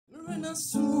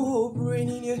so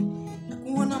brainy.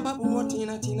 One about what in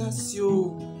a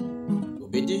tinasio.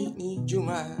 Obedi ni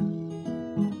Juma.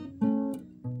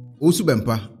 Owusu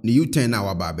Bempah, ni U10 na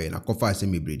wababe na kofa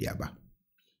asemi bredi aba.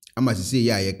 Ama sisi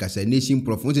ya ye kasa nation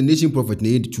prophet, nation prophet na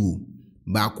yedi two.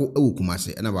 Baako ewu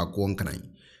Kumase na baako nkran.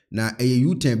 Na eye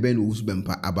U10 ben Owusu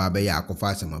Bempah ababe ya kofa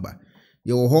asema ba.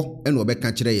 Ye wo ho ene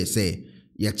obeka kire ye se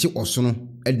ye chi osono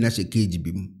edi na hye cage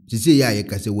bim. Sisi ya ye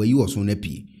kasa wayi osono na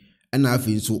pie. Ena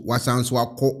afi nso wasanso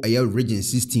akọ eye region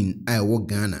 16 a wo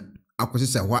Ghana.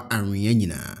 Akosese hwa anwen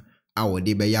nyina a wo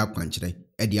de be ya kwankire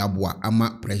edi aboa ama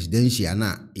presidential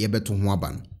na yebeto ho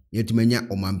aba no yetumanya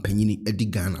omampanyini edi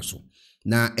Ghana so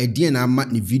na edi na ama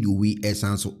ni video we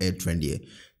esanso air trend ye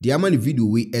di ama ni video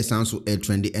we esanso air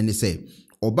trend ene say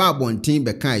oba abonten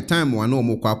be kai time wa na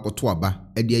omokọ akoto aba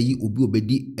edi ayi obi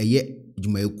obedi eye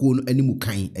djumayekuo no animu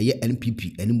kan eye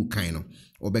NPP animu kan no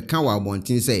obeka wa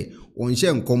abonten say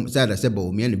onhye nkom sada se ba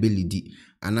omia ne belidi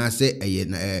anase eye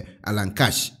na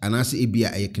alankash anase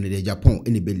ebia eye Canada Japan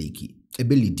ene beliki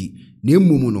ebelidi na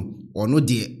emumu no ono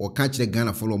de oka kire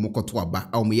Ghana folo omokoto aba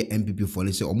a omo ye MPP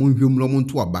folo se omo hwem no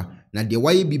monto aba na de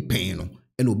waye bi pen no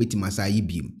ene obetima sa yi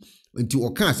biem nti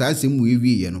oka asasem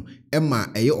wewie no ema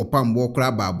eye opambo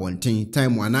kra ba abonten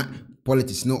time ana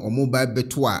politics no omo ba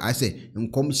beto a ase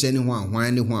nkom hye ne ho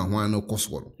ahwan ne ho ahwan no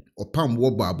kosoro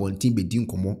opambo ba abonten bedi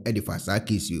nkomo e de fa sa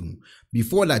case hu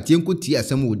before that yenko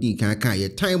asem odin kan ye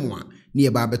time a ni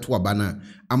eba beto aba na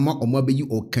ama omo beyi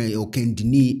okan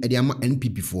dini e de ama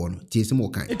NPP for no tie sem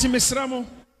okan eti mesramo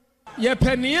ye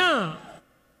penia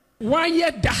wa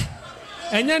ye da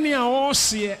enya ne a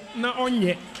ose na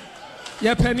onye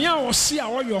ye penia ose a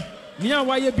oyo ni a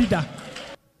wa ye bida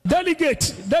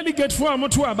delegate for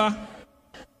amoto aba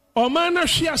oman na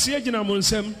hwe ase agina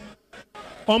monsem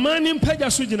oman ni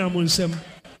mpaja so gina monsem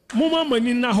muma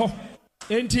mani na ho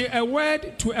enti a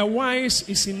word to a wise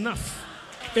is enough.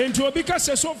 Into a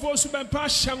because so for Bempah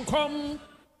Shankom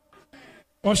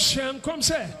or Shankom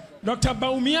say Dr.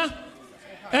 Baumia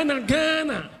and a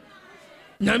Ghana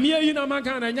Namia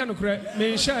Yunamagana Yanukre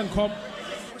may Shankom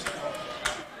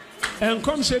and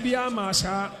come Sebia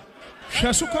Masa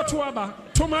Shasukotuaba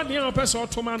Toma the Opes or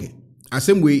Toma.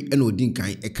 Asem way and odin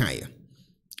kan ekaya.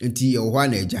 Enti o hwa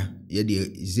na eja ye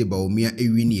de ze Baumia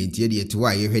ewini enti ye de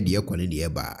etwa ye hwede ye kone de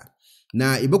ba.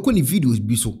 Na ibeko ni videos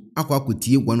bi so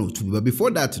akwakotie 1 or 2 but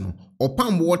before that no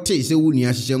opambo wote se wuni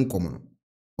ahihye nkomo no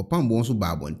opambo nso ba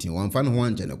abonten wonfa no ho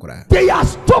anje ne kora. They are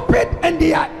stupid and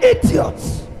they are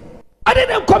idiots. I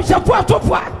didn't come here for so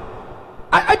far.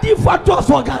 I did for to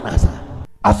so Ghana sa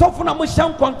asofo na mo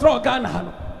shan control Ghana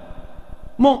no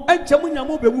mo enche mo nya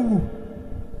mo bewu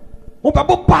mo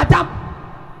babo padam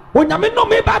onyame no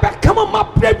me ba be come ma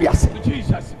previous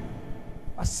Jesus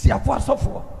asiafo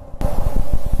asofo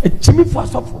ejimi fo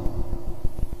asofo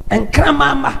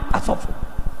enkramama asofo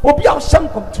obi a sham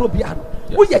control bia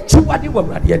no wo ye chiwade wa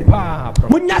wrade ani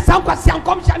munya sankwase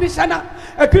ankom hya ne hya na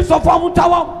ekrisofo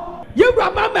mutawo ye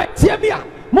wura mama tie bia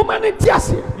mo ma ne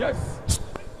tiase yes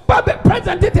babe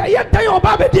president it ye dan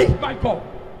oba be di my god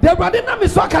the wrade na me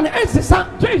so aka ne ensesa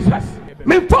Jesus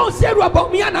me phone se wura ba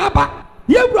mi ana aba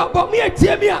ye wura ba mi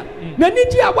tie bia na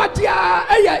nidi a wade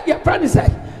a ye friend say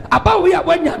aba we a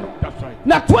wanya no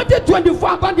na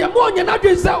 2024 abande mo nya na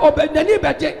dwen say obenani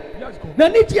beje na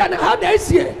nitia na ha na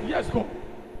esie yes go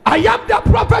I am the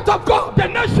prophet of God, the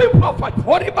nation prophet.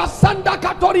 Oriba sanda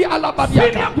katori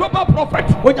alabadia. The global prophet.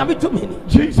 Onyame to me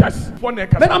Jesus.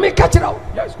 Then I make catch it out.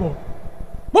 Yes go.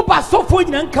 Mo ba so fo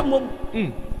nyina nka mom.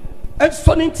 And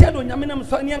so nintia do nyame nam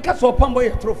so ne nka so pambo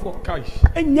ye trofo. Kai.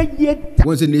 Enya ye.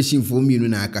 Once nation for me no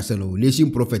na akasa no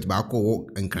nation prophet ba ko wo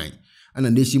nkran.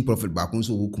 Ana nation prophet ba ko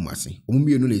so wo Kumase.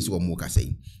 Omumienu na esi wo mo kasa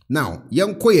yi. Now,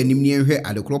 yenko ye nim ne hwe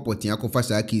adekropotin akofa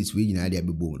sa case we nyina de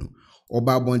abebo no.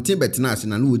 Oba bonten betena ase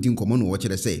na no odi nkomo no wo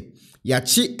kire say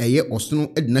yachi eye osono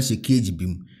edina hye cage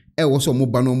bim e wo so mo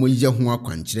ba no mo ye ho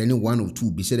akwankire ne 1 or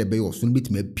 2 bi se de be osono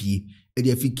bitima pie e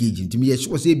de afi cage ntimi ye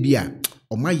hye se bia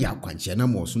o ma ya akwankire na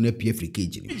mo osono pie afi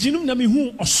cage ni jinum na me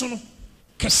hu osono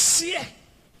kese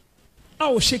a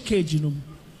o hye cage num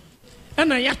e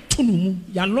na ya to no mu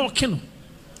ya lock no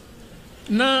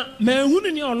na ma hu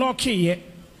ni o lock ye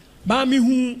ba me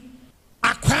hu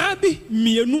akwabi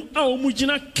mienu a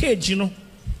omugina cage no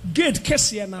gate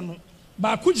kese na no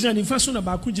ba ku gina nifa so na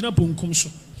ba ku gina bonkum so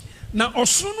na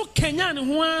osoro no kenya ne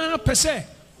ho a pese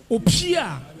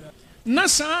opia na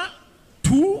sa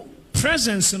two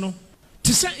presence no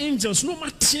to say angels no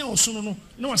matia osoro no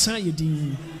na wasan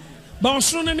yedin ba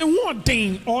osoro ne ho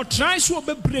odin or try so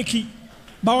be breaki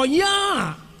ba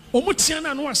oya omutia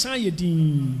na no wasan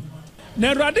yedin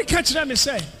na Awurade ka kira me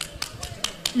say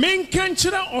men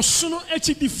kanchira osono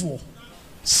echidifo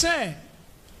say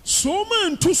so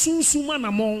man to sunsuma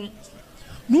na mon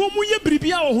no mu ye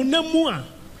bribia wo honam mu a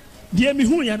de mi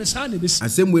hu ya ne sa ne besi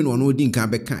asem we no no di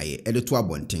nkan be kan ye e de to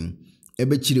abonten e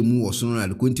be kire mu wo so no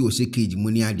na konti o se cage mu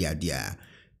ni ade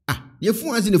ye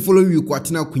fu anse ne following week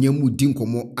kwatena kunya mu di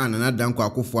nkomo anana danko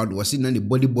Akufo Addo wo se na ne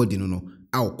body no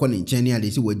a wo ne nchen ne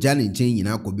ade se wo ja ne nchen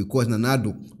nyina ko because na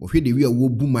Addo wo hwe de wi a wo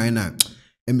bu man na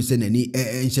emise nani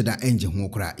enhyeda enje ho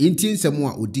kra enti nsem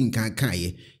a odi nkan kan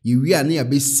ye wi a na ya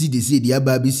be si de se de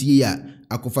aba be si ya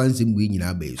akofa nsem bu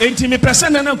nyina ba yeso enti me pese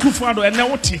na Akufo Addo ene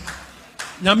wote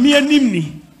na me anim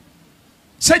ni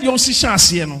se de on si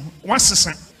chance no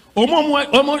wasesa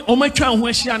omo twa ho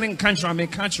ahia ne nkan twa me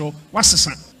kan tro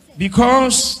wasesa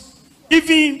because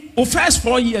even the first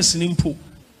 4 years in Impo,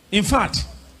 in fact,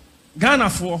 Ghana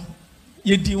for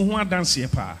ye di ho dance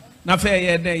pa na fe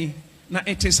ye day na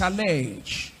it is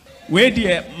alleged. Where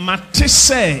the mate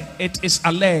say it is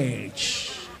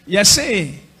alleged. You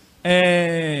say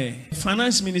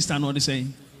finance minister no dey say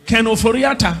Ken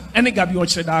Oforiata ene Gabi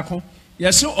Ochedako.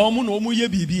 You say omu no omu ye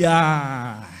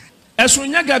bibia. Eso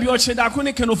nya Gabi Ochedako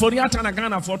ne Ken Oforiata na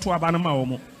Ghana for to aba na ma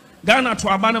omu. Ghana to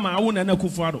abana ma wo na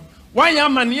Akufo Addo why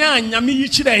amane ya nyame yi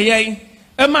kire yen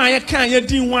e ma ye kan ye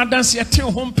din ho adanse ye te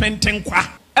ho mpenten kwa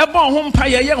e bo ho mpa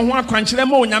ye ye ho akwankire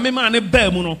ma onyame ma ne ba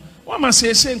mu no wa ma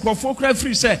se nkrofo kra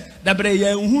free say da bre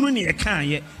ye nhunu ne ye kan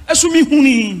ye eso mi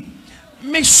huni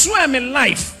me so am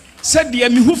life said de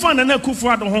mi hu fa na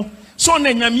Akufo Addo ho so na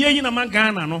nyame yi na ma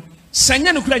Ghana no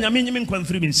sanya ne kura nyame nyime nkwan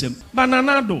free nsem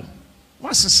banana Addo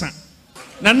wasesa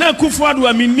na Akufo Addo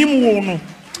aminim wo no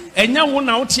enya wo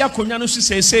na wote akonya no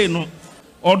sesese no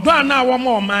odo ana wo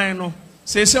ma oman no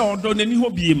sese odo nani ho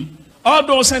biem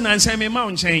odo se na nsen me ma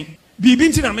wonchen bibi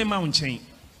nti na me ma wonchen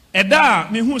eda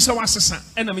me hu se wasesa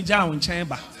ena me ja wonchen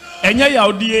ba enya ya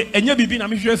odie enya bibi na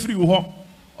me hwe free wo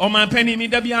o man pani mi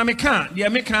da bia me ka de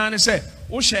me ka ne se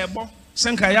wo hyebo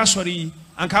senka ya sori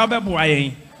anka be bo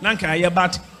ayen na nka ye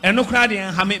bat eno kra de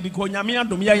ha me biko nyame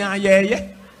adom ye ye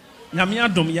nyame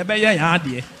adom ye be ye ya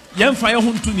ade yemfa ye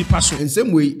ho ntu nipa so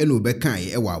ensem we eno be kan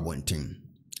ye wa abonten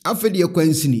afede ye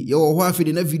kwansini ye wo ho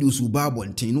afede na videos u ba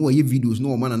abonten no ye videos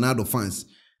no man na Addo fans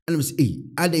and me say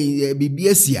ade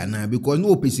bibia sia na because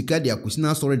no opesika de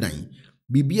akosina story dan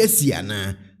bibia sia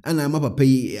na ana ma papa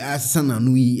yi asesa na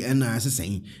no yi ana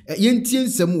asesan ye ntie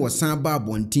nsem wo san ba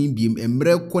abonten biem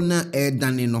emre ko na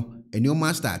edane no eni o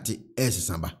ma start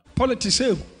esesa ba politics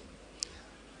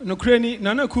no kreni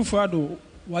na Akufo Addo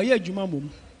wa ye adwuma mom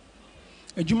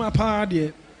adwuma pa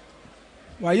de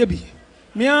wa ye bi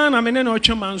me ana me ne na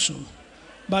otwe manso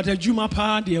but adwuma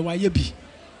pa de wa ye bi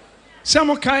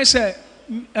some kai say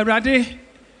Erade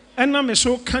enna me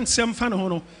so kan sem fa ne ho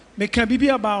no me can be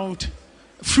about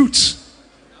fruits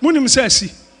munim say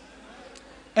si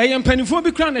empanifo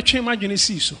bi kra na twe madwene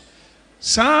si so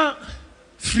sa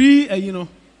free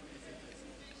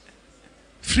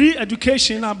free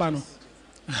education aba no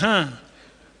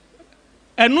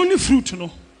eno ni fruit no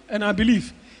and I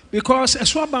believe because a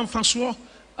swab and faso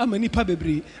a many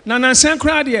pabebre. Nana San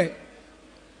Cradie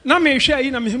na me share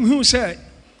in a who say,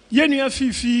 Yenia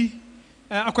Fifi,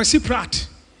 Aquasi Prat,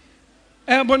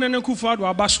 Airborne and Akufo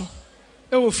Addo Abaso,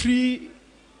 free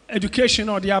education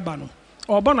or the Abano,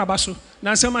 or Bonabaso,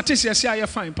 Nansa Matisia say I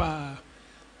fine pa.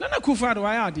 Nana Akufo Addo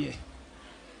I dear.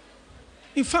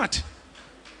 In fact,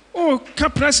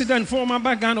 President former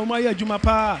Bagan or Maya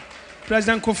Jumapa,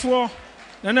 President Kofo.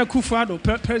 Nana Akufo Addo,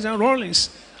 President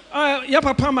Rawlings, ya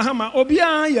papa mahama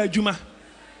obia ya adwuma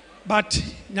but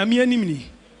nyame animni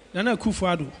Nana Akufo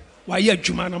Addo wa ya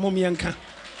adwuma na mom yenka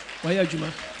wa ya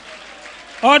adwuma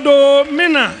odo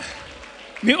mena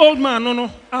me old man no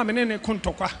a me ne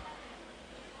kontokwa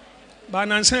ba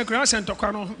nansan kra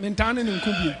sentokwa no mentane ne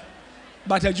nkubi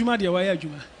but adwuma de wa ya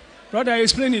adwuma brother I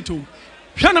explain it to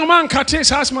hwa na man kate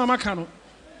sas mama ka no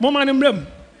mo man mram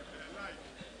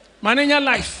manenya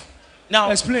life. Now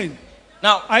explain.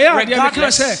 Now I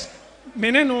regardless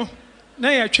meneno na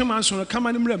ya twema so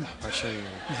kama nimram.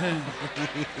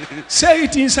 Say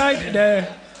it inside the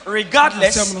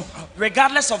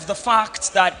regardless of the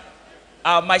fact that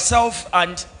myself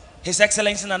and His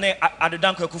Excellency Nane Addo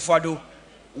Akufo Addo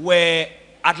were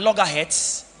at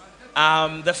loggerheads,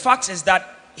 the fact is that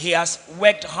he has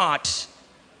worked hard.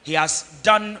 He has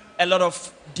done a lot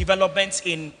of developments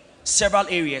in several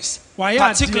areas.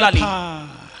 Particularly,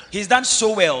 he's done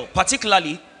so well,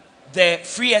 particularly the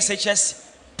free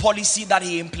SHS policy that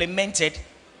he implemented.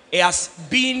 It has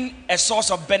been a source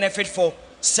of benefit for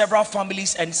several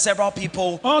families and several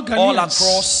people all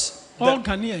across all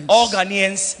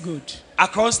Ghanaians good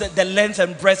across the length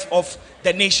and breadth of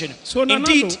the nation. So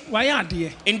indeed,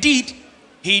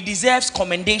 he deserves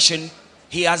commendation.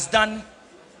 He has done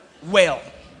well.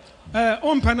 So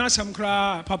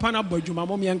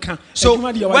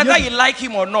whether you like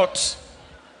him or not,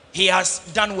 he has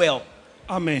done well.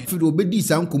 Amen. Fido obedi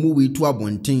sa nkomo we to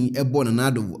abonten ebo na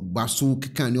Addo baso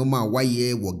keka ne oma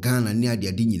waye wo Ghana ne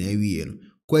ade nyina wiye no.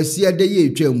 Kwasi ade ye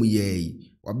etwa mu ye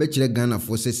wabekire Ghana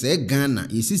fo se Ghana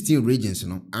in 16 regions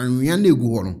no anwea na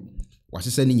egu ho no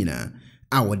wasesa ne nyina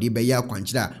a wode be ya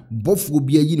kwankira bofo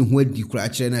bi ayi ne ho adi kura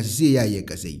kire na sese ya ye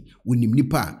kasai wonim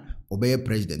nipa obeye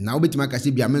president na obetima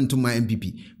kase bia mentuma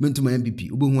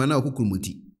MPP obehu ana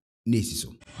okokurumoti na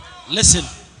esiso. Listen,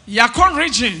 yakon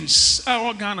regions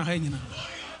Ghana ha nyina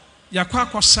yakwa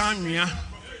kwasanwea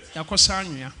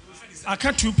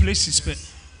aka 2 places pe.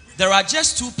 There are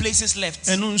just 2 places left.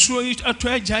 Eno nsuo yi ato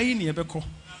agyayi ne ebeko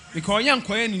because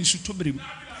yankoye ne nsu to brem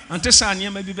ante sa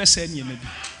niema bi be sa niema bi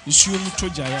nsuo mu to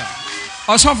gyaya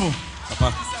osofo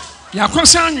papa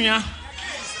yakwasanwea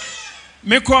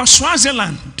meko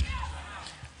Swaziland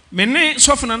mene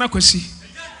sofo na kwasi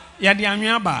ya de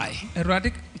anwea bai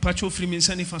erade pacho free me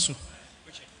nsani faso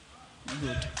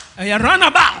good I run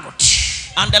about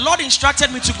and the Lord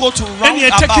instructed me to go to round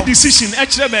about. Take a decision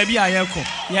actually baby ayeko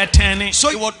ya turn so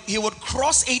he would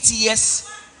cross 8 years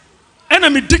and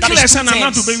I'm ridiculous and I'm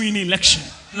not to be in election.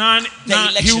 Now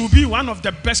he will be one of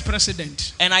the best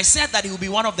presidents. And I said that he will be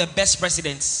one of the best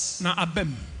presidents. Now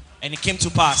abem. And it came to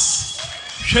pass.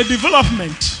 She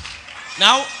development.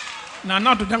 Now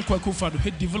not to thank Akufo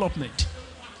he development.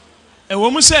 A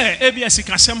woman say ABS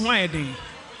kasem ho ayedin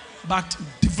but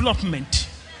development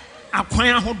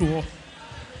acquire hodo.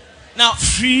 Now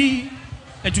free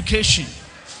education.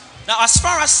 Now as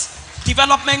far as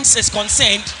development is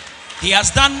concerned, he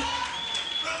has done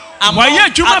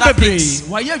other things.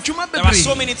 There are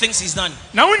so many things he's done.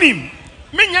 Now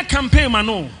campaign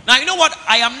mano. Now you know what?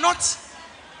 I am not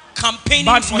campaigning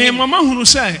but for him. Mama who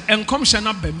say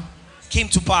Came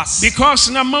to pass. Because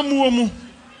na mamu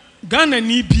Ghana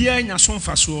ni bia nya so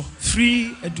mfaso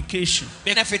free education.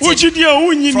 Benefiting from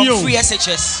free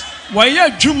SHS. Why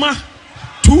juma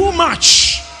too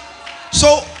much.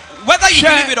 So whether you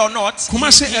believe it or not,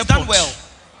 he's done well.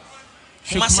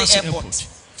 Kumasi Airport,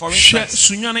 for instance.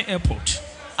 Sunyani Airport.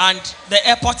 And the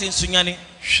airport in Sunyani.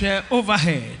 Share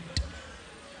overhead.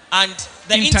 And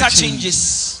the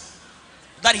interchanges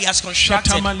that he has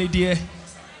constructed.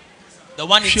 The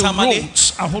one in Tamale.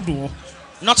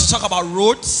 Not to talk about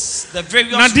roads, the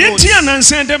various roads.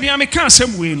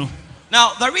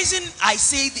 Now, the reason I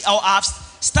say, or I've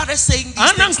started saying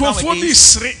these things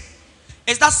nowadays,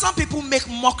 is that some people make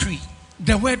mockery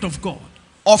the word of God.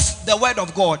 Of the word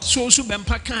of God. So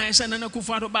Bempah can say na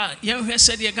Akufo ba ye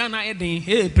said ye Ghana edin.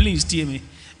 Hey, please tell me.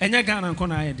 Enya Ghana nko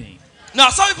na edin. Now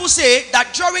some people say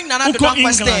that during Nana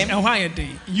Dankwa's term,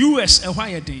 US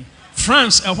edin,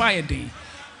 France edin.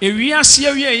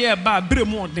 Ewiase ye ba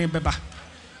bremu odin beba.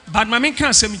 But mama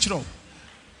kan say me kiro.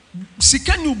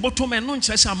 Sika new bottom no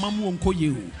nkyere say amamu onko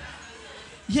ye o.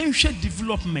 Ye nhwe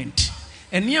development.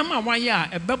 Eniama waye a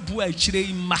ebebu a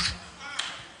kire ma.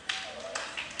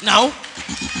 Now,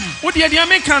 what the idea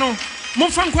make no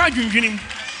monfa nkwa adwendwenim.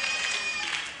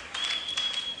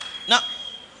 Now,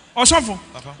 osofo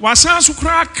wasan so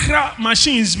kra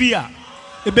machines bi a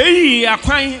ebeyi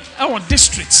akwan our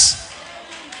districts.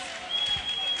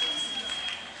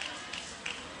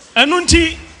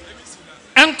 Enunti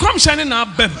enkom shane na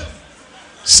abem.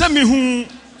 Se me hu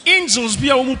angels bi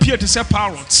a wo mu pie to say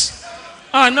parrots.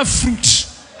 Ah na fruit.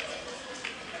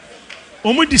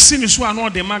 Omo di sini so ano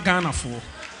de magana fo.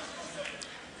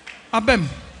 Abem.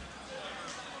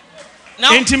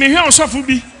 Now, enti me hwe osofo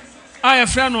bi a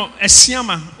yefra no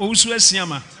Esiama, Owusu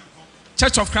Esiama.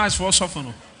 Church of Christ for osofo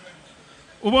no.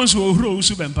 Obonso ohuro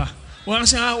Owusu Bempah. Won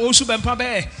say Owusu Bempah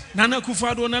be Nana Akufo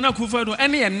Addo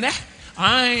ene enne.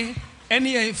 Ai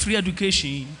ene free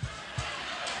education.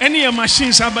 Ene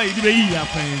machines aba yi be yi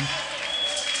apan.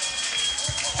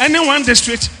 Ene one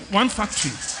district, one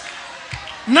factory.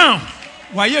 Now,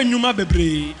 why nyuma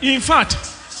bebre? In fact,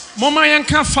 Mama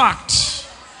yanka fact.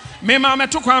 Me mama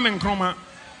to Kwame Nkrumah.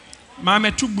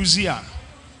 Mama to Buzia.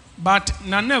 But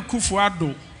Nana Akufo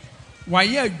Addo.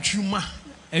 Why juma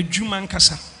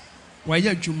nkasa. Why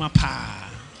juma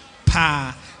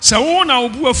pa. So wona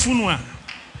obu afunu a.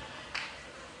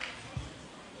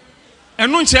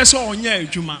 Eno nche so onye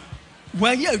adwuma.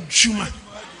 Why juma.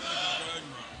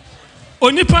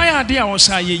 Onipa ya ade a wo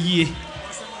sa ye yie.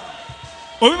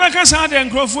 Obi maka sa de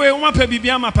nkrofo e wo ma pa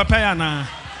bibia ma papa ya na.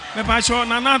 Me pa cho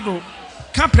Nana Addo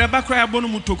ka preba kra abonu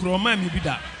mutokro ma mi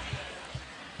bida.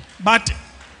 But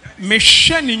me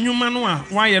hwe ni nyuma no a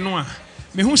waye no a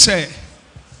me hu se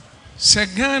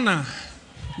Ghana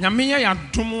nyame ya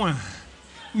dom a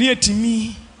ne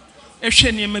etimi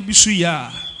ehwe ne ma bisu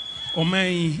ya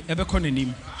oman ebekọ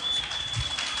nanim.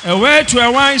 A word to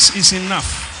a wise is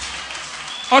enough.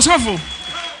 Osofo,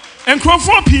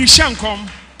 enkrofo pi shankom.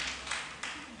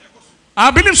 I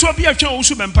believe so be a chan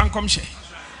Owusu Bempah komhye.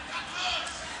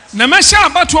 Na me sha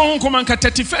abato ho kom anka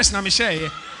 31st na me share.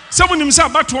 Some nim say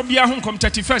abato bia ho kom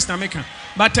 31st na meka.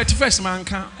 But 31st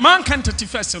man can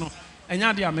 31st no.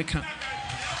 Enya de ameka.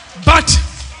 But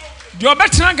the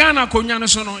obetena Ghana konya no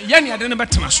so no, ye ne ade ne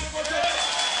betena so.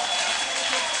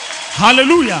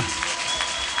 Hallelujah.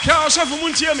 Ka osofo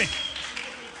muntie me.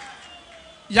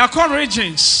 Yakɔ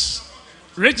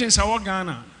regions a wɔ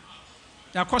Ghana.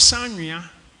 Yakɔ Sanwea.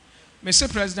 Me say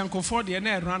President Akufo de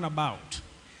na run about.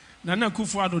 Na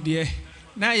Akufo Addo de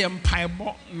na yɛ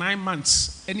mpaebɔ 9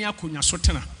 months any akonya so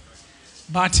tena.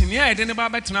 But ne ya de ne ba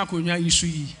betena akonya yisu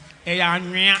yi. E ya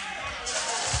anwea.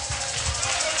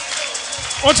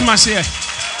 Otuma say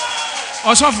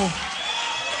Osofo.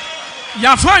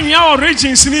 Ya fa anwea o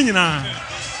regions ni nyina.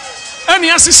 Ani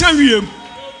asesa wiem.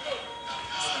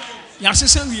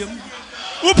 Yasesa wiem.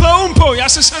 Umpo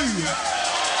yasesa wiem.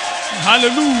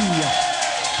 Hallelujah.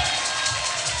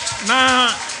 Na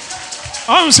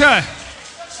on say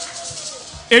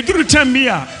eduru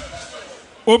tambia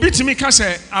obi timi ka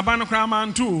se abano kra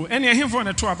mantu ene ehimfo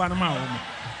ne to abano ma wo.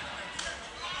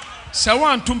 Se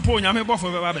wan tumpo nyame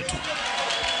bofo be ba beto.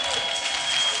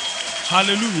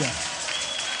 Hallelujah.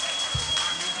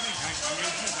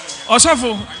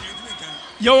 Osofo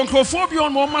ye onkrofo bi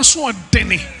on mo maso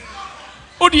odene.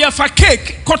 Odi afa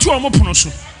cake koto omopono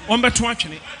so ombeto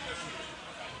atwene.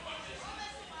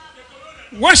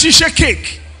 Washishe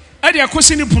cake ade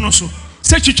akosi ni pono so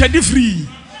se twitwade free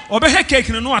obehe cake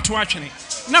no ato atwene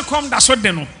na kom da so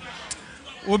de no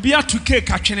obi atu cake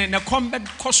atwene na kom be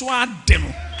koso ade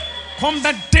no kom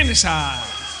be den sa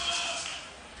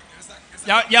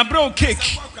ya bro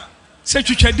cake se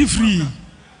twitwade free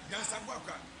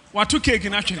watu cake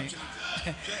na atwene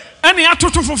ene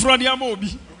atoto foforo de ama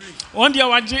obi on dia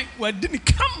waje wadini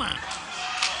kama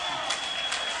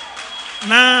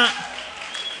na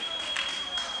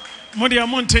Modia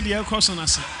Monte de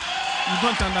Cosonase. You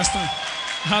don't understand.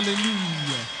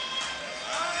 Hallelujah.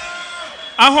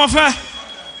 Ahofa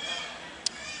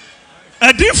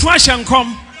a deep fashion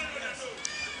come.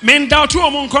 Men doubt to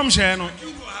among come share.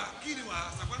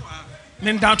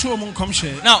 Men doubt to among come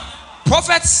share. Now,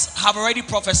 prophets have already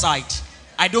prophesied.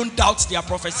 I don't doubt their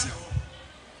prophecy.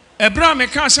 Abraham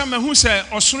Ekasama who said,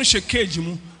 or soon she cage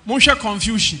mu, Monsha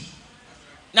confusion.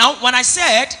 Now, when I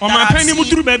said that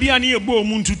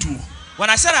when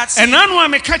I said that, and now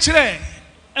I'm a catcher,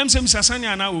 M0CKS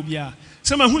and I will be a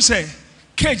someone who say,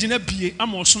 cage in a pie,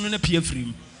 I'm also in a pie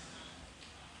free.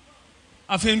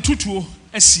 I've been tutu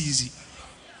as easy.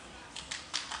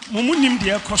 Momunim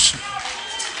dear caution.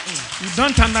 You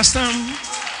don't understand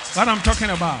what I'm talking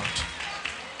about.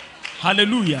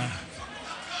 Hallelujah.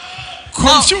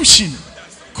 Confusion.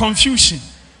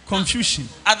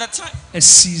 At the time,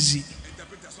 as easy.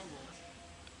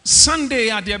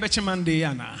 Sunday at the Abeche Monday,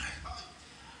 Anna.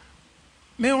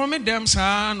 May I meet them,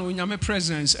 sir, no, your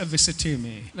presence ever visit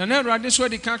me. The never this way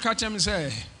they can't catch him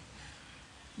say.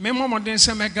 May Mamma then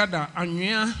say, Megada, and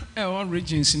you are all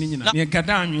regions in Nina.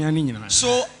 Megada, and you are Nina.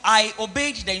 So I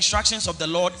obeyed the instructions of the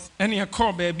Lord. And you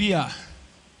call baby.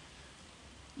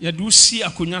 You do see a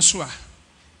kunyaswa.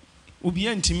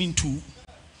 Ubianti mean too.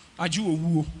 Aju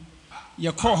Owu.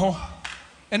 You call her.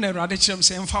 And the radicals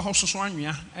say,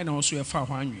 Fahosuania, and also a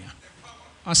Fahuania.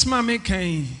 As mammy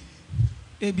came,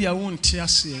 Ebi I won't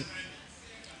say.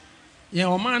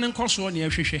 Yeah, man and cost one year,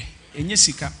 and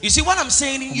Jessica. You see what I'm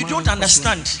saying? You don't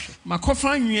understand. My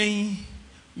coffin, me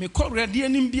call ready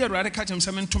and be a radical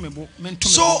semen to me.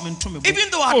 So, even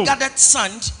though I've gathered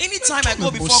sand, anytime I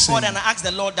go before God and I ask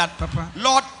the Lord that, Papa,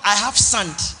 Lord, I have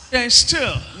sand. And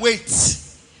still, wait.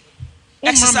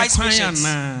 Exercise patience.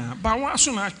 But what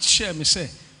soon I share me say,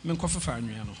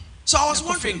 so I was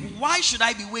wondering, why should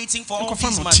I be waiting for all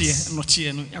these months?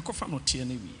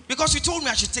 Because you told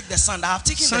me I should take the sand. I have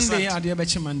taken the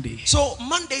sand. Monday. So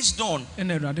Monday's dawn.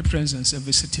 And the presence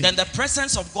visited. Then the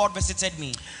presence of God visited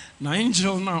me. The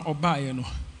angel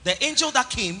The angel that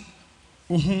came.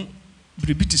 Now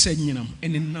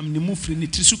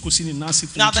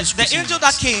the angel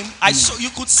that came, I saw, you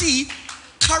could see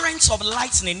currents of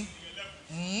lightning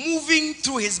moving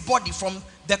through his body from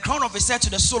the crown of his head to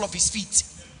the sole of his feet.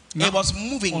 It was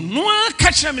moving.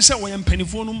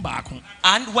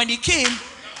 And when he came,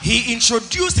 he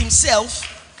introduced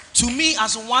himself to me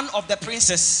as one of the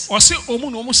princes.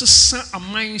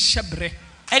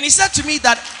 And he said to me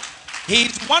that he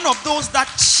is one of those that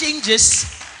changes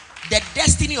the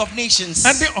destiny of nations.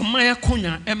 And he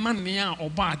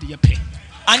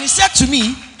said to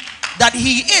me that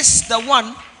he is the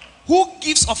one who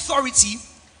gives authority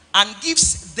and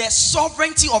gives the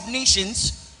sovereignty of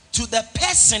nations to the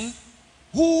person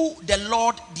who the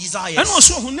Lord desires. And he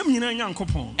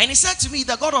said to me,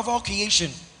 the God of all creation,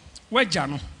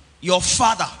 your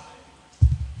Father,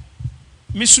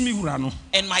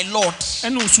 and my Lord,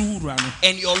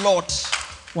 and your Lord,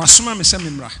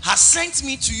 has sent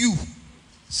me to you.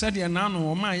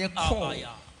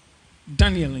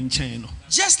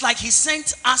 Just like he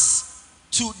sent us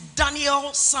to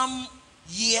Daniel some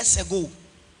years ago.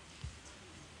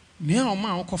 And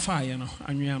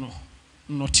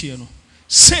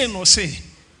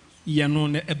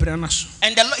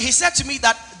he said to me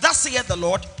that, thus saith the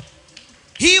Lord,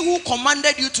 he who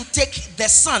commanded you to take the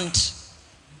sand,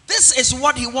 this is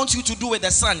what he wants you to do with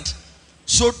the sand.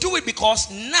 So do it, because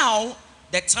now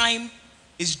the time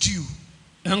is due.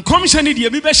 You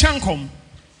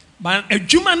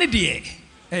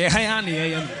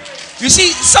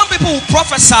see, some people will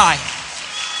prophesy,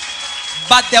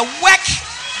 but the work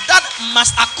that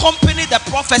must accompany the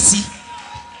prophecy,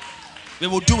 we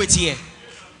will do it here.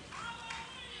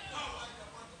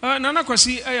 Nana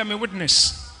Kwasi, I am a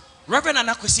witness. Reverend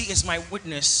Anakwesi is my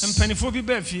witness. So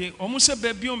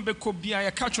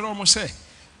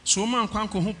man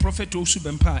kwanko hu prophet Owusu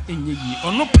Bempah enye yi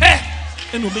ono pe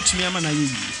eno betumi ama na ye yi.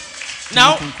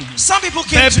 Now some people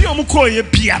came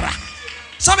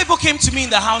to me in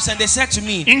the house and they said to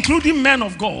me, including men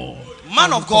of God,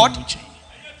 man of God,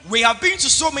 we have been to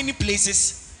so many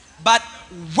places, but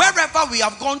wherever we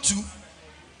have gone to,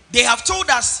 they have told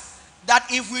us that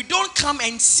if we don't come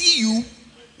and see you,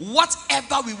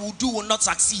 whatever we will do will not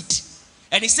succeed.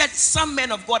 And he said some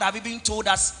men of God have even told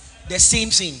us the same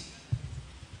thing.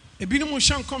 Some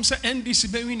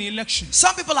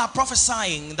people are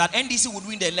prophesying that NDC would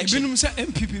win the election.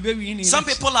 Some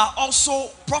people are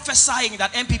also prophesying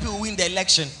that MPP will win the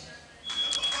election.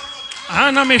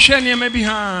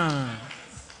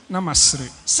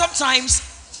 Sometimes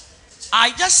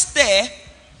I just stare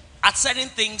at certain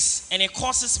things and it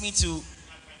causes me to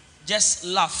just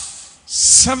laugh.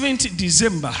 7th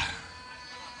December,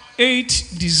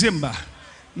 8th December,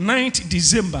 9th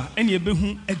December, and you be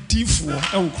a D4.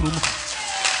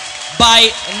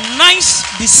 By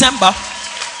 9th December,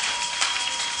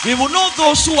 we will know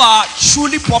those who are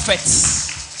truly prophets.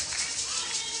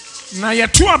 Na ya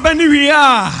tu abani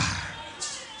wiya,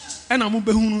 and amu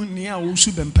behunu niya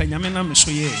Owusu Bempah nyame me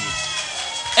so ye.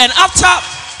 And after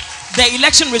the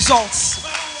election results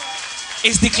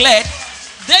is declared,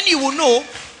 then you will know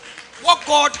what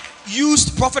God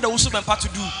used Prophet Owusu Bempah to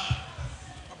do.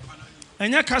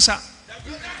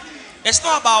 It's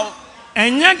not about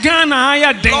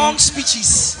long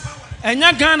speeches. It's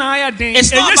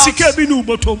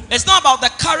not about the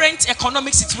current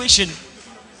economic situation.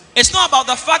 It's not about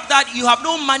the fact that you have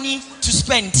no money to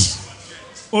spend.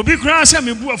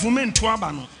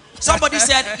 Somebody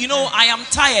said, you know, I am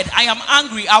tired, I am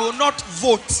angry, I will not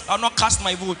vote, I will not cast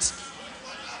my vote.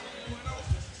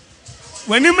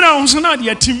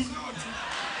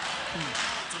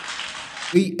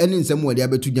 Any nsɛm wɔde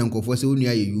abetu gyankɔfo sɛ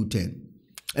onua yɛ U10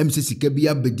 M0CKS bi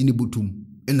abedini butum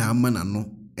na ama na no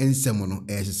nsɛm no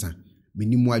ɛsesa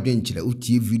menimu adwenkyerɛ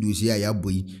utie videos ya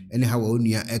boyi ɛne ha wa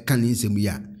onua ɛka ne nsɛm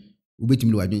ya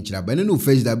ubetimi le adwenkyerɛ ba ne no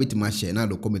face da betima share na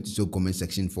do comment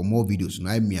section for more videos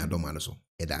na mi adoma no so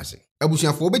ɛdaase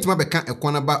abusuafo obetima bɛka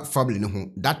ɛkwanaba family ne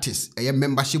ho, that is ɛyɛ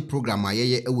membership program a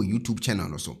yɛyɛ ɛwɔ YouTube channel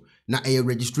no so. Na a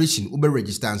registration ube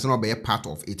register and some be part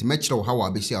of it. Make sure how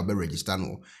I be say be register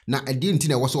no. Na a didn't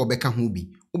know what obeka hubi.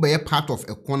 Ube part of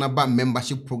a cornerba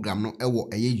membership program no ewo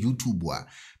a YouTube wa.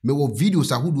 Me wo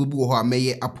videos a who do ho a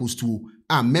meye post to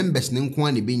members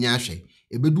nenkwa ne benyahwe.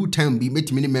 Ebe do time be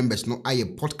met many members no aye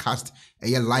podcast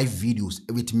aye live videos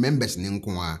with members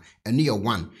nenkwa ene ye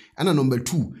one. And number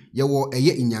 2 ye wo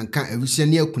aye inyanka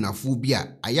ewisene akunafo bi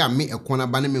a aye me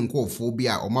ekonaba ne me nkofo bi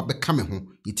a o mabeka me ho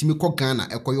yetimi kɔ Ghana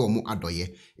ekoye omo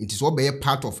adoye. Nti so be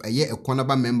part of aye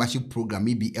ekonaba membership program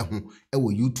bi eho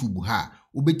ewo YouTube ha.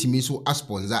 Ubetimi so a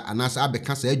sponsor anasa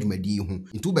abeka sa adwumadi ho.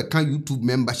 Nti ubeka YouTube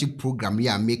membership program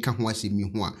ya meka ho asemi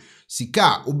ho a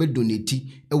sika obe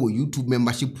donate ewo YouTube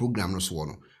membership program no so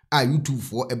no a YouTube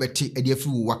for ebeti ede afi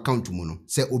wo account mu no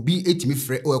se obi etimi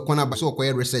frɛ o ekona ba so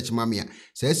okoye research mamia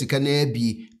se sika na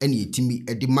bi ene etimi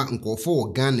ede ma nkofo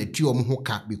wo Ghana tu om ho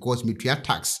ka because metua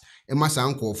tax e ma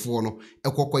sa nkofo no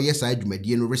ekokoye sa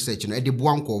adwumadi no research no ede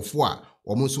boa nkofo a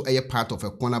omo so eye part of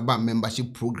a cornerba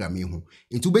membership program yi ho.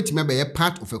 Nti ubetimi be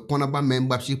part of a cornerba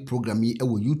membership program yi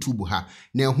ewo YouTube ha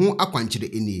na ho akwankyere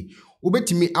eni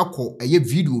ubetimi akọ eye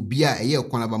video bia eye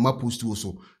cornerba ma post wo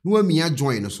so no amia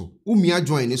join no so umia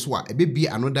join so a ebe bi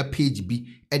another page bi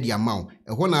e de amount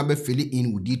e ho na be fill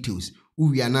in with details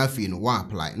uwia na afi no wa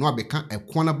apply no abeka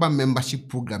ekwana ba membership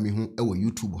program ho ewo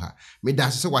YouTube ha me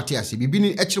da se wate ase bibi ni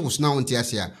ekire wo so na wonte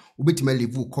ase a obetima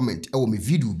leave comment ewo me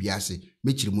video bi ase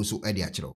me kire mu so e de akire